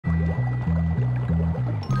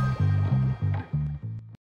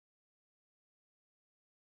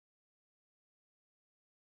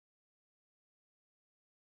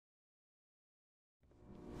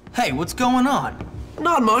Hey, what's going on?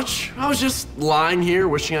 Not much. I was just lying here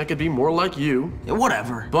wishing I could be more like you. Yeah,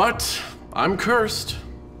 whatever. But I'm cursed.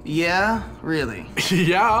 Yeah? Really?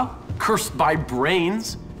 Yeah, cursed by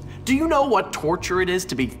brains. Do you know what torture it is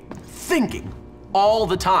to be thinking all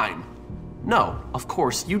the time? No, of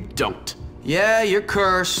course you don't. Yeah, you're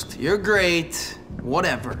cursed. You're great.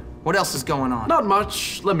 Whatever. What else is going on? Not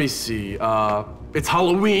much. Let me see. It's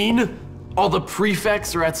Halloween. All the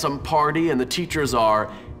prefects are at some party and the teachers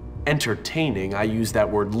are entertaining. I use that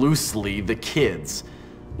word loosely, the kids.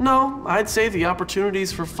 No, I'd say the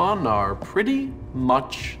opportunities for fun are pretty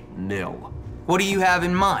much nil. What do you have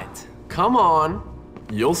in mind? Come on,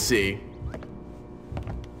 you'll see.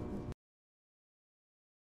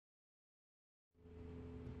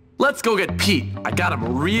 Let's go get Pete. I got him a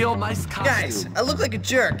real nice costume. Guys, I look like a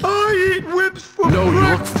jerk. I eat whips for No, you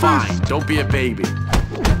look breakfast. fine. Don't be a baby.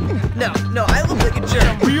 No, I look like a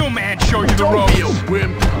jerk. Real man show you the Don't ropes. be a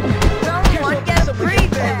wimp. Someone get a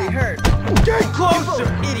prefect. hurt. Get closer.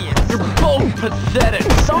 Idiots. You're both pathetic.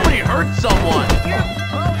 Somebody hurt someone.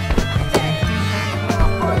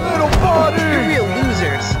 My little body. You're real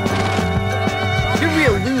losers. You're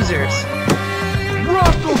real losers.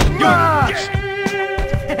 Russell smash.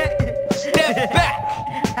 Step back!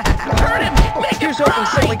 Hurt him! Here's hoping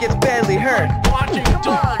someone gets badly hurt. Watching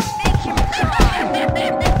dog.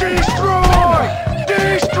 Destroy.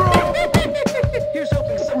 Destroy. Here's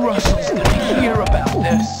hoping someone Russell's gonna hear about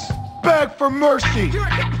this. Beg for mercy. You're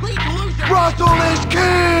a complete loser. Russell is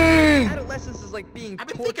king. Adolescence is like being I've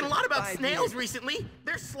been tortured thinking a lot about for 5 snails years. recently.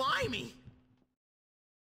 They're slimy.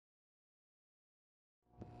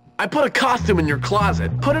 I put a costume in your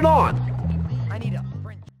closet. Put it on. I need a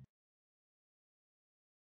French.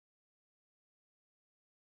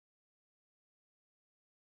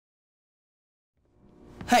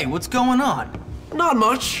 Hey, what's going on? Not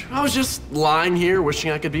much. I was just lying here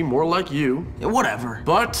wishing I could be more like you. Yeah, whatever.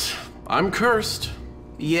 But I'm cursed.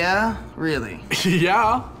 Yeah? Really?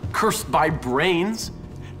 Yeah, cursed by brains.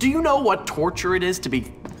 Do you know what torture it is to be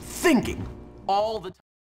thinking all the time?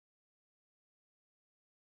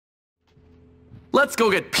 Let's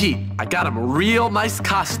go get Pete. I got him a real nice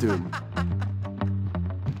costume.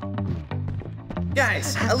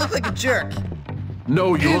 Guys, I look like a jerk.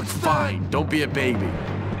 No, you look fine. Don't be a baby.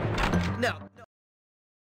 No.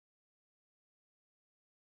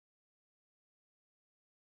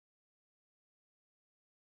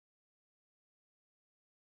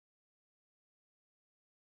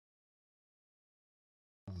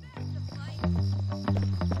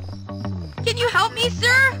 Can you help me,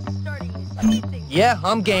 sir? Yeah,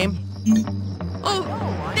 I'm game. Oh,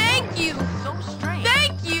 thank you. So strange.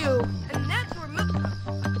 Thank you. And that's where milk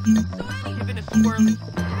comes. So anything been a swirly.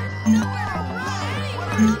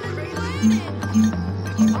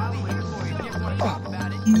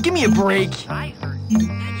 Give me a break. Have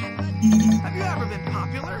you ever been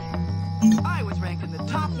popular? I was ranked in the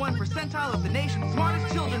top 1 percentile of the nation's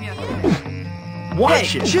smartest children yesterday.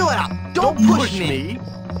 Watch Hey, it. chill out. Don't push me.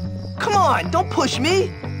 Come on, don't push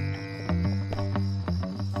me.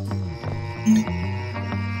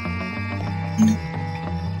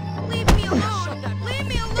 Leave me alone. Leave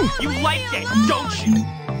me alone. You Leave like me it, alone. don't you?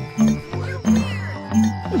 You're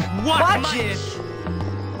weird. Watch it.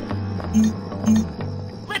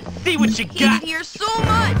 Let's see what you Hate got. it here so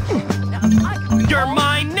much. You're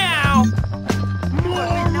mine now.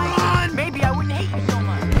 Moron! Maybe I wouldn't hate you so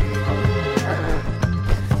much.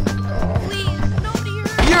 Please, nobody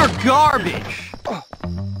hurt. You're garbage.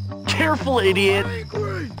 Careful, idiot.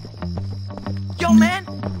 Yo, man,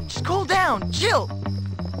 just cool down. Chill.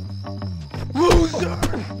 Loser.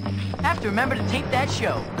 Have to remember to tape that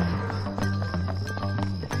show.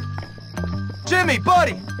 Jimmy,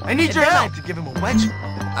 buddy, I need your help. To give him a wedge?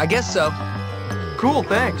 I guess so. Cool,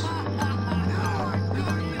 thanks.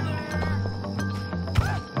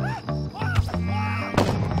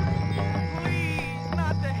 Please,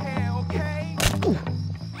 not the hair, okay?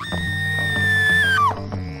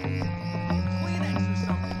 Kleenex or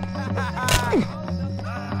something.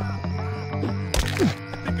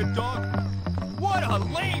 Pick a dog. What a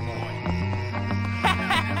lame one.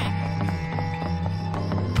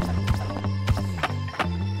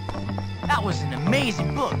 That was an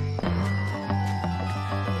amazing book.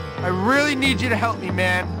 I really need you to help me,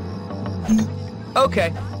 man.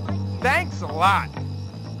 Okay. Thanks a lot.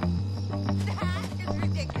 That is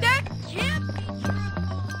ridiculous. That can't be true.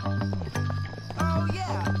 Oh,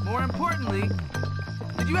 yeah. More importantly,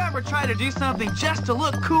 did you ever try to do something just to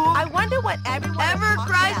look cool? I wonder what everyone ever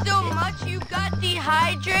cry so much you got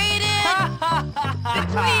dehydrated.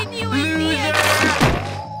 Between you and me, you're strange.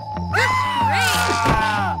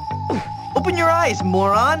 Open your eyes,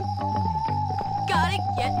 moron! Gotta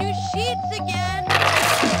get new sheets again.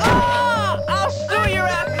 Ah! I'll sue your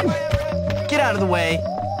ass! Get out of the way.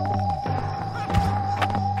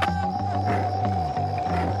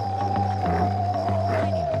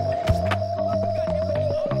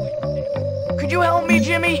 Could you help me,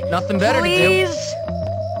 Jimmy? Nothing better Please? to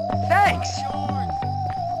do. Thanks.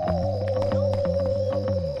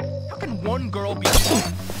 How can one girl be...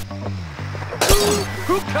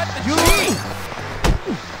 Who cut the cheese?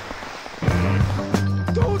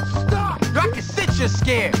 Don't stop! Rocket's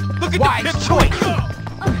scared. Look at Wise the choice.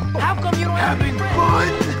 How come you don't Having have fun?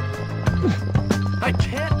 I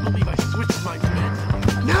can't believe I switched my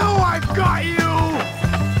men. Now I've got you!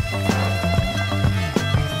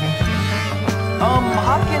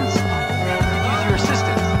 Hopkins, use your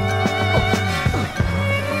assistance.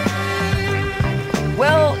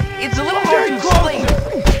 Well, it's a little hard to explain.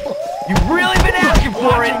 You've really been asking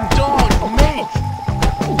for it. Dogs, mate!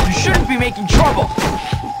 You shouldn't be making trouble.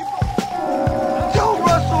 Tell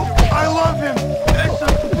Russell I love him as a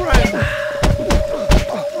friend.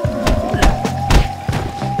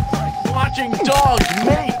 Watching dogs,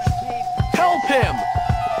 mate! Help him!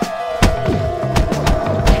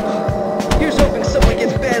 Here's hoping someone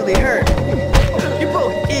gets badly hurt. You're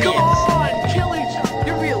both idiots. Come on, kill each other!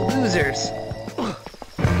 You're real losers.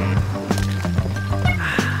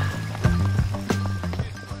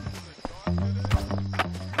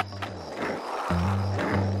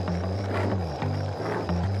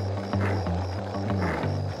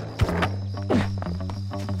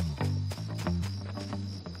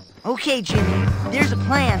 Okay, Jimmy, there's a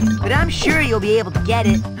plan, but I'm sure you'll be able to get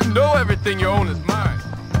it. You know everything you own is mine.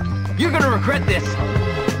 You're gonna regret this.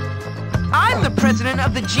 I'm the president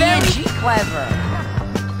of the G&G. Clever.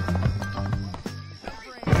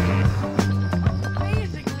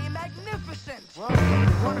 Basically magnificent. Well, if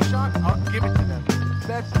you want a shot, I'll give it to them.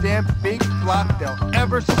 Best damn big flop they'll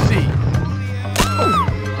ever see.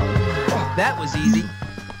 That was easy.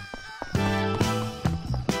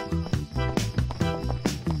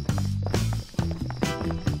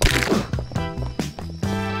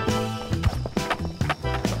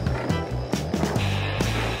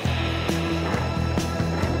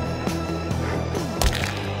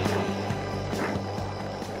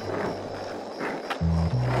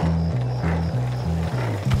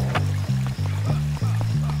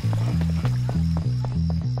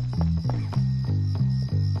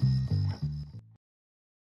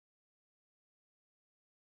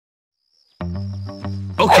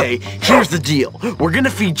 Okay, here's the deal. We're gonna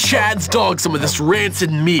feed Chad's dog some of this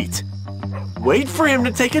rancid meat. Wait for him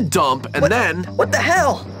to take a dump, and then... What the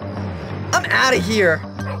hell? I'm out of here.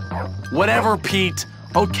 Whatever, Pete.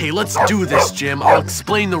 Okay, let's do this, Jim. I'll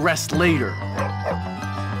explain the rest later.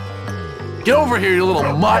 Get over here, you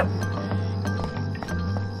little mutt.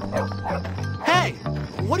 Hey,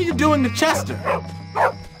 what are you doing to Chester?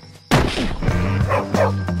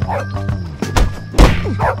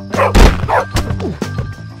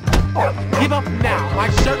 Give up now, my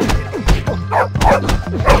shirt.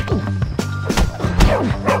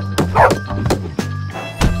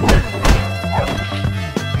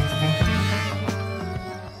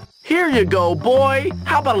 Here you go, boy.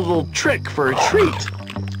 How about a little trick for a treat?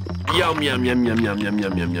 Yum, yum, yum, yum, yum, yum,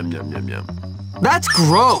 yum, yum, yum, yum, yum, yum. That's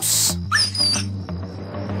gross.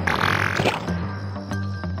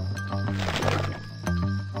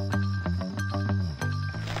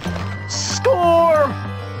 Score!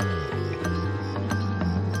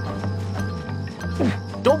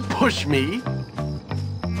 Don't push me.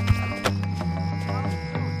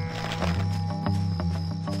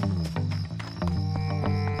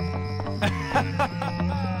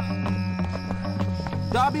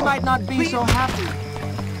 Dobby might not be so happy.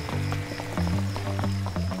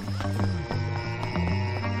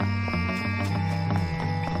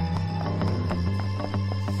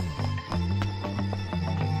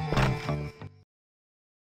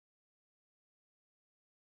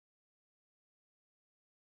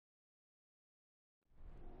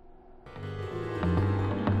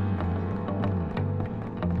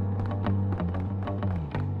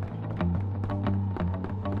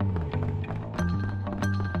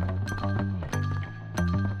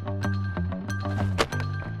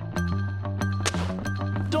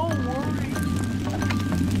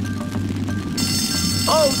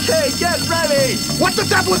 Okay, get ready! What the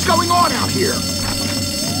devil is going on out here?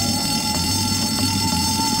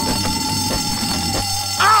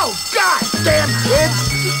 Oh, God damn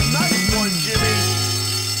kids! Nice one, Jimmy!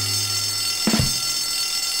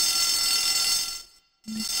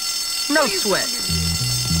 No sweat.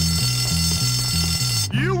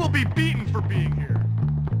 You will be beaten for being here.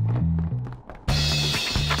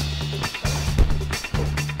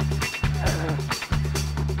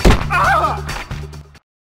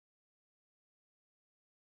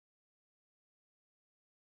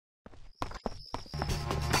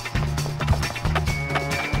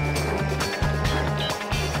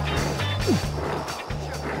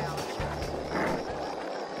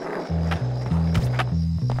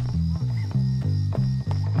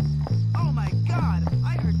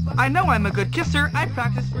 I know I'm a good kisser. I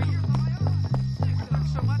practiced for years.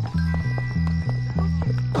 So much.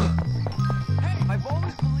 Hey, I've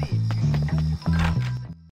always believed.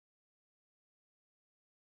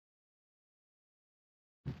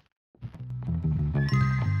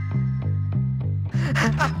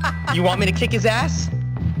 You want me to kick his ass?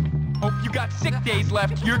 Hope you got sick days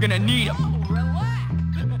left. You're gonna need them.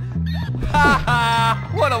 Ha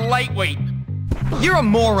ha! What a lightweight! You're a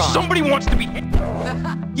moron! Somebody wants to be hit.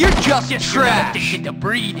 You're just Guess trash! you're addicted to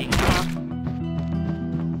breathing.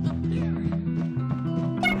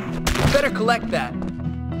 Better collect that.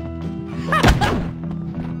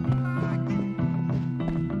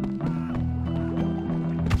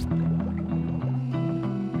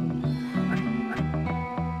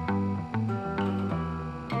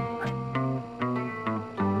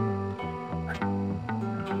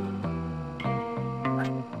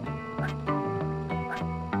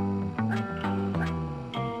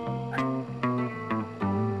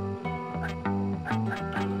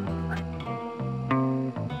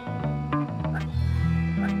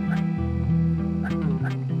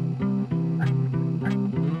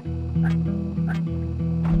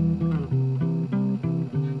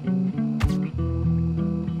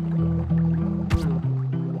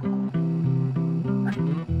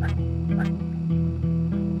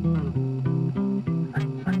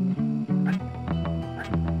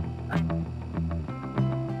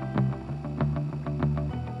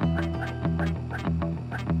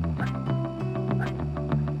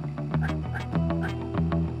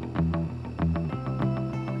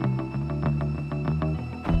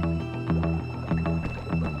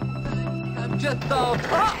 Just all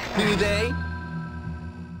talk, do they?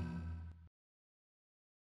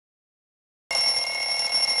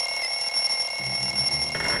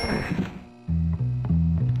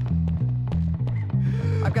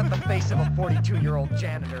 I've got the face of a 42-year-old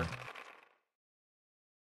janitor.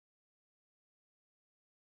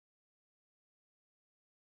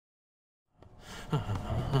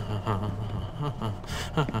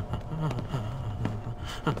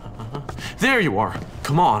 There you are.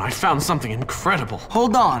 Come on, I found something incredible.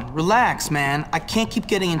 Hold on, relax, man. I can't keep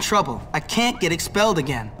getting in trouble. I can't get expelled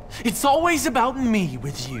again. It's always about me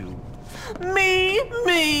with you. Me.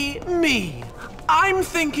 I'm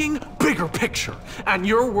thinking bigger picture, and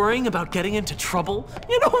you're worrying about getting into trouble?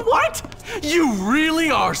 You know what? You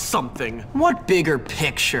really are something. What bigger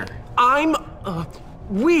picture?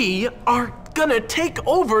 We are gonna take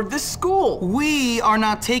over this school. We are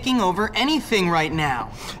not taking over anything right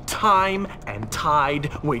now. Time and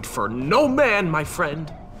tide wait for no man, my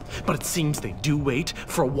friend. But it seems they do wait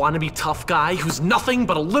for a wannabe tough guy who's nothing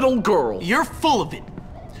but a little girl. You're full of it.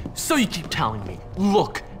 So you keep telling me,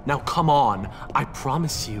 look, now come on, I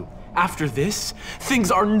promise you, after this,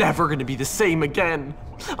 things are never gonna be the same again.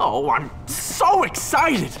 Oh, I'm so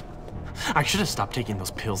excited. I should have stopped taking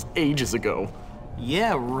those pills ages ago.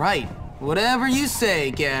 Yeah, right. Whatever you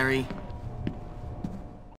say, Gary.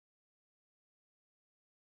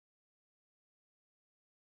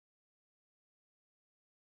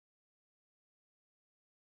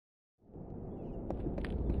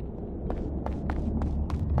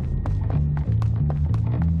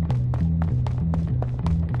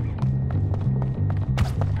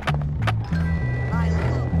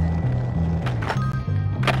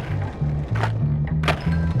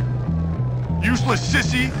 Useless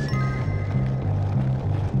sissy.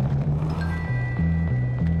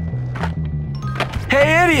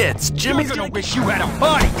 Hey, idiots! Jimmy's You're gonna wish you had a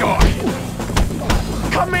bodyguard.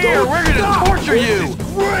 Come here! We're gonna torture you!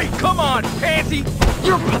 Great! Come on, pansy.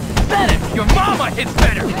 You're pathetic! Your mama hits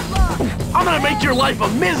better. I'm gonna make your life a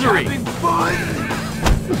misery! Having fun?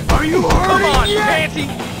 Are you hurting? Come on, pansy.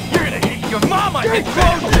 You're gonna hit your mama hits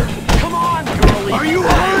better. Come on, girlie! Are you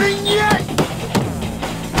hurting yet?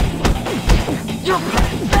 You're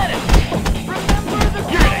pathetic! Remember the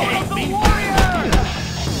You're gonna hate me.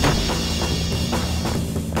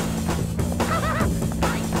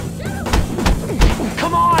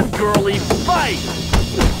 Come on, girlie, fight!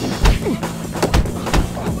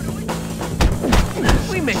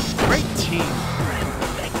 We make a great team.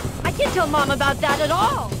 I can't tell Mom about that at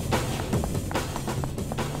all.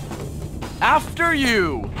 After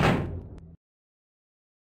you!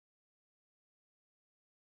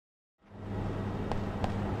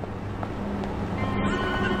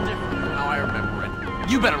 Now I remember it.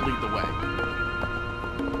 You better lead the way.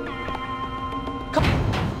 Come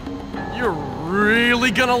on. You're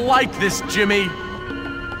really gonna like this, Jimmy.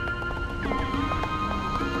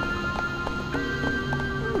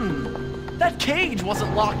 That cage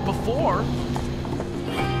wasn't locked before.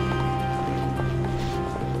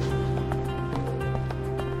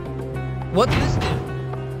 What's this do?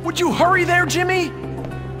 Would you hurry there, Jimmy?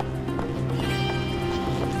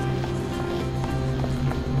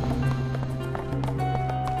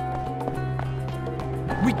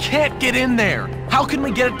 We can't get in there. How can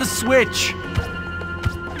we get at the switch?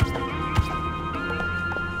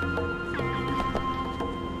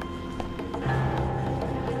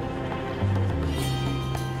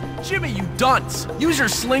 Jimmy, you dunce! Use your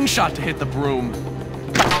slingshot to hit the broom.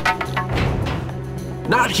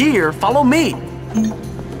 Not here. Follow me. Now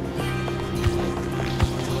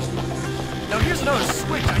here's another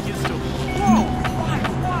switch I used to... Whoa!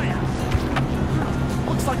 Wire!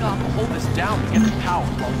 Looks like I'll have to hold this down to get the power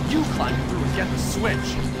while you climb through and get the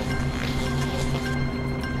switch.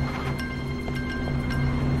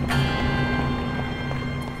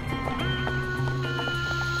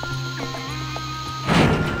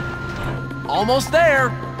 Almost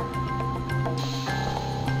there!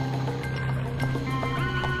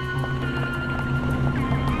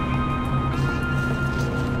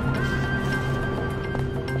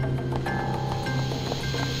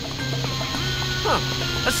 Huh,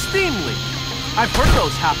 a steam leak. I've heard of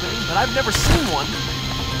those happening, but I've never seen one.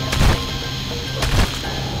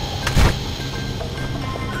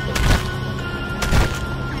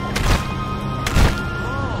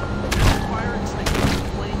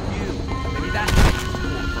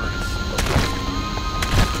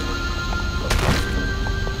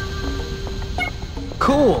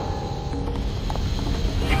 Cool.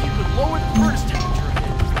 If you could lower the furnace temperature a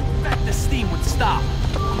bit, I bet the steam would stop.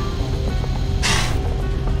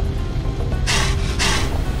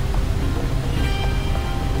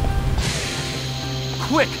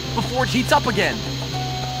 Quick, before it heats up again.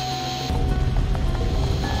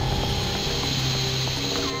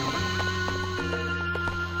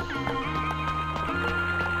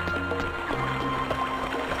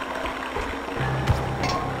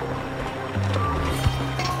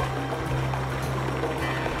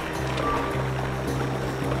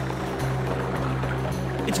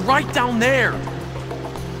 It's right down there!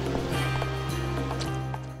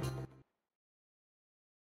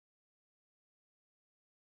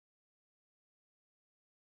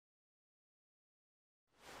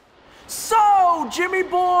 So, Jimmy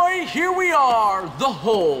boy, here we are, the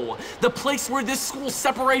hole. The place where this school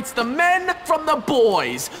separates the men from the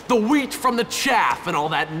boys, the wheat from the chaff, and all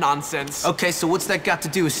that nonsense. Okay, so what's that got to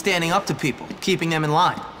do with standing up to people, keeping them in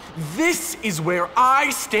line? This is where I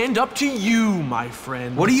stand up to you, my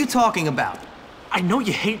friend. What are you talking about? I know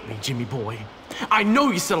you hate me, Jimmy boy. I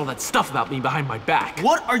know you said all that stuff about me behind my back.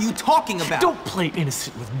 What are you talking about? Don't play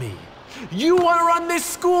innocent with me. You want to run this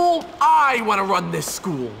school? I want to run this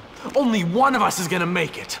school. Only one of us is gonna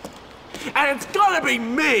make it. And it's gonna be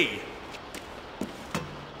me!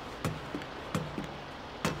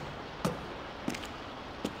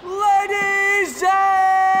 Ladies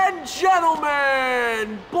and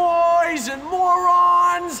gentlemen, boys and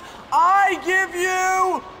morons, I give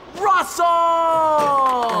you Russell!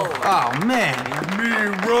 Oh, man. Me,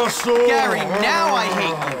 Russell! Gary, now I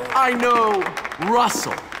hate you. I know,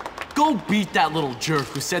 Russell. Go beat that little jerk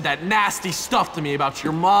who said that nasty stuff to me about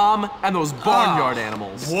your mom and those barnyard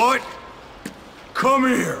animals. What? Come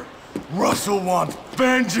here. Russell wants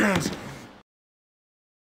vengeance.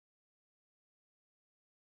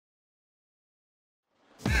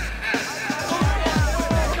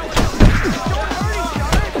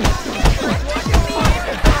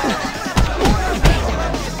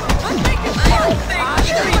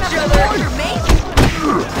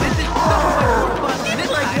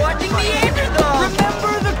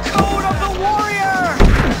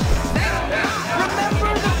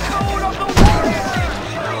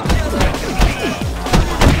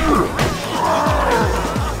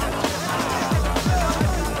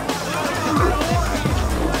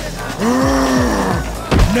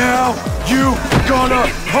 Now you gonna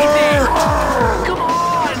hurt! Come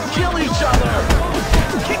on, kill each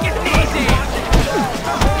other! Kick it easy!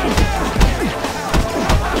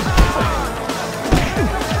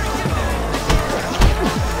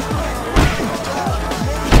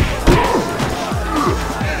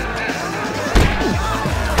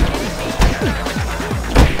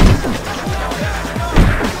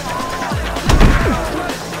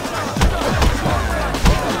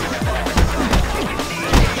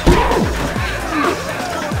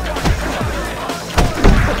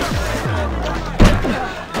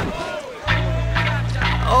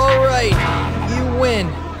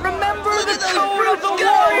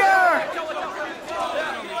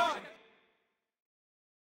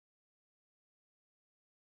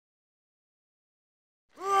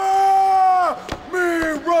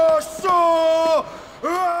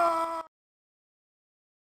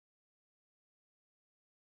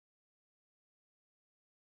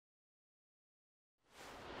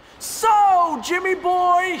 So, Jimmy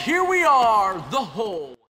boy, here we are, the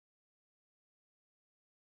hole.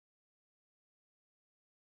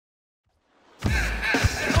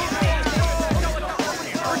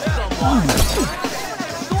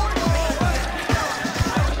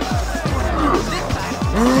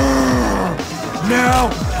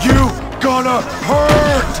 Now you gonna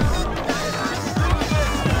hurt!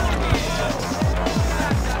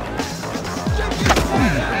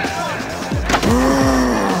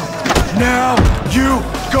 Now you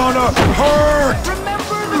gonna hurt!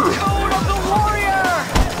 Remember the code of the warrior!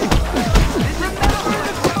 Remember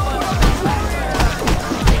the code of the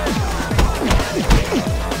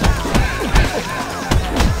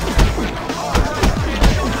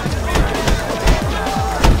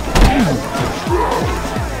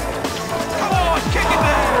Come on, kick it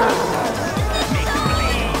there! Make it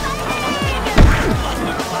believe!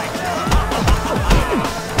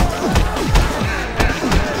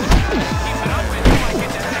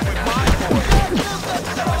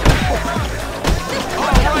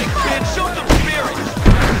 Alright, kid, show some spirit!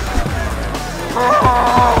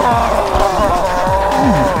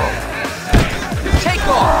 Take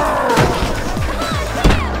off!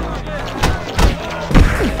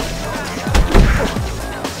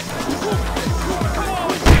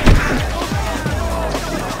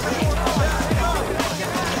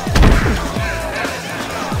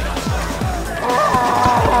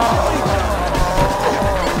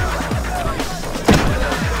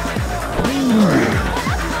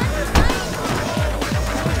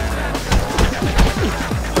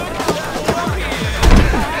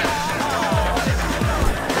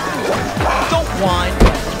 Don't whine.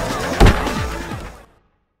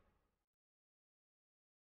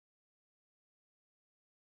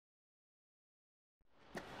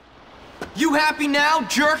 You happy now,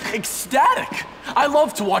 jerk? Ecstatic! I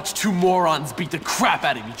love to watch two morons beat the crap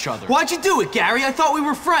out of each other. Why'd you do it, Gary? I thought we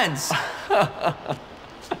were friends.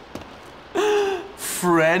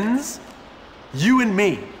 Friends? You and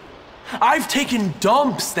me. I've taken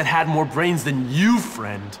dumps that had more brains than you,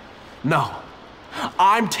 friend. No,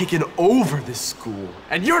 I'm taking over this school,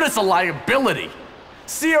 and you're just a liability.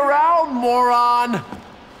 See you around, moron!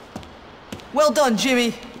 Well done,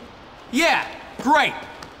 Jimmy. Yeah, great.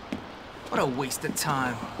 What a waste of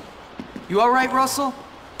time. You all right, Russell?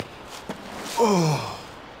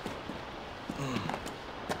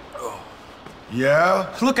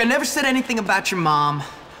 Yeah? Look, I never said anything about your mom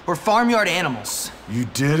or farmyard animals. You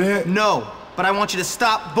didn't? No, but I want you to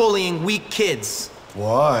stop bullying weak kids.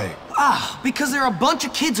 Why? Because there are a bunch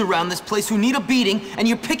of kids around this place who need a beating, and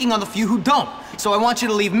you're picking on the few who don't. So I want you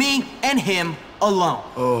to leave me and him alone.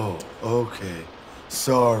 Oh, okay.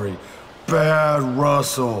 Sorry. Bad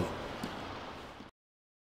Russell.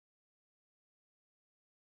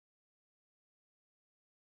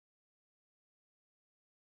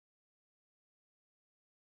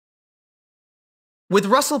 With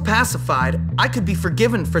Russell pacified, I could be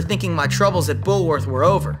forgiven for thinking my troubles at Bullworth were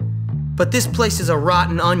over. But this place is a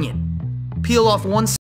rotten onion. Peel off one